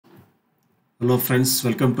Hello friends,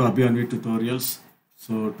 welcome to Abhi tutorials.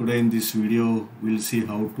 So today in this video we'll see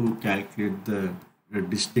how to calculate the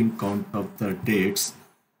distinct count of the dates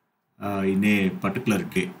in a particular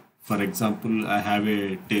day. For example, I have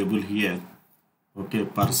a table here. Okay,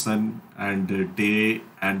 person and day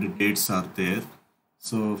and dates are there.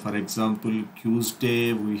 So for example,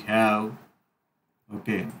 Tuesday we have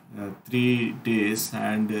 3 days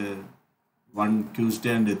and one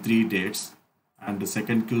Tuesday and 3 dates, and the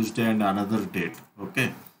second Tuesday and another date.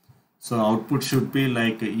 Okay, so output should be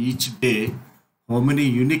like each day how many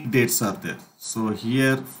unique dates are there. So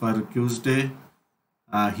here for Tuesday,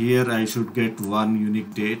 here I should get one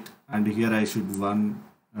unique date, and here I should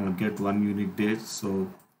get one unique date. So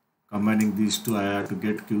combining these two, I have to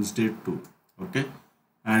get Tuesday 2. Okay,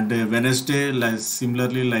 and Wednesday, like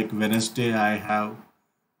similarly like Wednesday, I have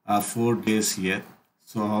 4 days here.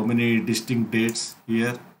 So how many distinct dates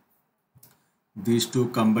here? These two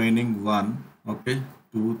combining 1, okay,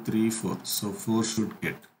 2, 3, 4. So 4 should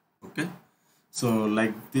get. Okay, so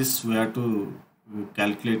like this we have to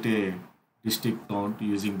calculate a distinct count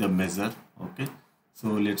using the measure. Okay, so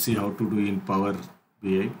let's see how to do in Power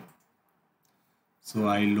BI. So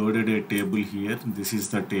I loaded a table here. This is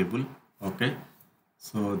the table. Okay,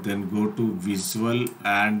 so then go to visual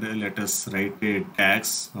and let us write a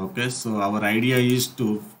DAX. Okay, so our idea is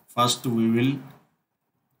to first we will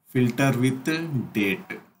filter with date.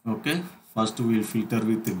 Okay, first we will filter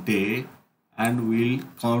with day and we will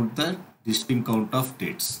count the distinct count of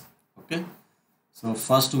dates. Okay, so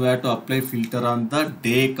first we have to apply filter on the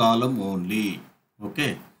day column only.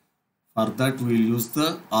 Okay, for that we will use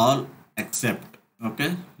the all except.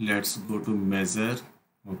 Okay, let's go to measure.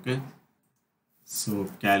 Okay, so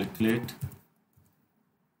calculate.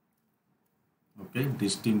 Okay,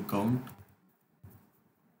 distinct count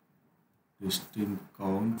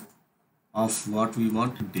of what we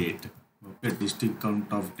want, date. Okay, distinct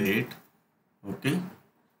count of date. Okay,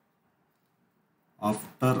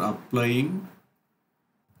 after applying,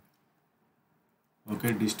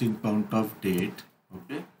 okay, distinct count of date.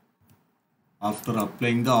 Okay, after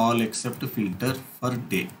applying the all except filter for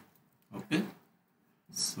day. Okay,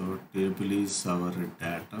 so table is our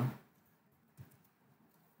data.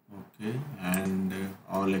 Okay, and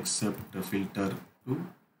all except filter to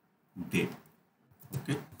day.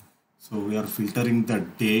 Okay, so we are filtering the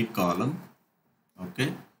day column.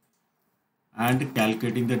 Okay, and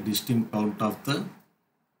calculating the distinct count of the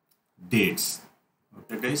dates.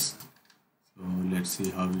 Okay guys, so let's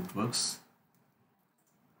see how it works.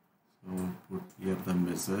 So put here the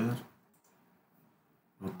measure.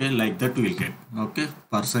 Okay, like that we will get. Okay,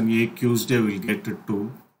 person A Tuesday will get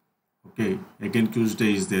 2. Okay, again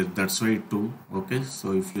Tuesday is there, that's why 2. Okay,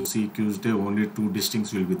 so if you see Tuesday, only 2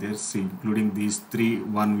 distincts will be there. See, including these 3,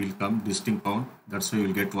 1 will come, distinct count, that's why you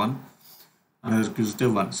will get 1. Another Tuesday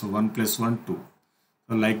 1, so 1 plus 1 2.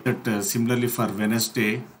 So like that, similarly for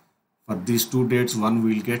Wednesday, for these 2 dates 1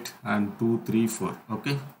 will get, and 2, 3, 4.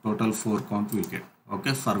 Okay, total 4 count will get.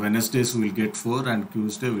 Okay, for Wednesdays we will get 4 and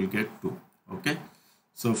Tuesday we will get 2. Okay,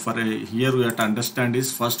 so for here we have to understand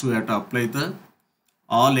is first we have to apply the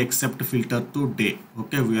all except filter to day.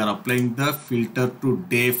 Okay, we are applying the filter to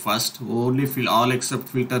day first. Only all except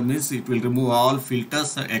filter means it will remove all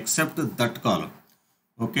filters except that column.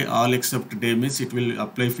 Okay, all except day means it will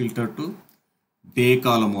apply filter to day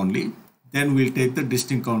column only. Then we'll take the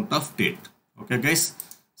distinct count of date. Okay guys,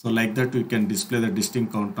 so like that we can display the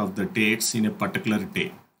distinct count of the dates in a particular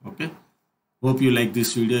day. Okay, hope you like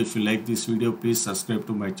this video. If you like this video, please subscribe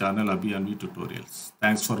to my channel Abhi Tutorials.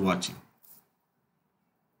 Thanks for watching.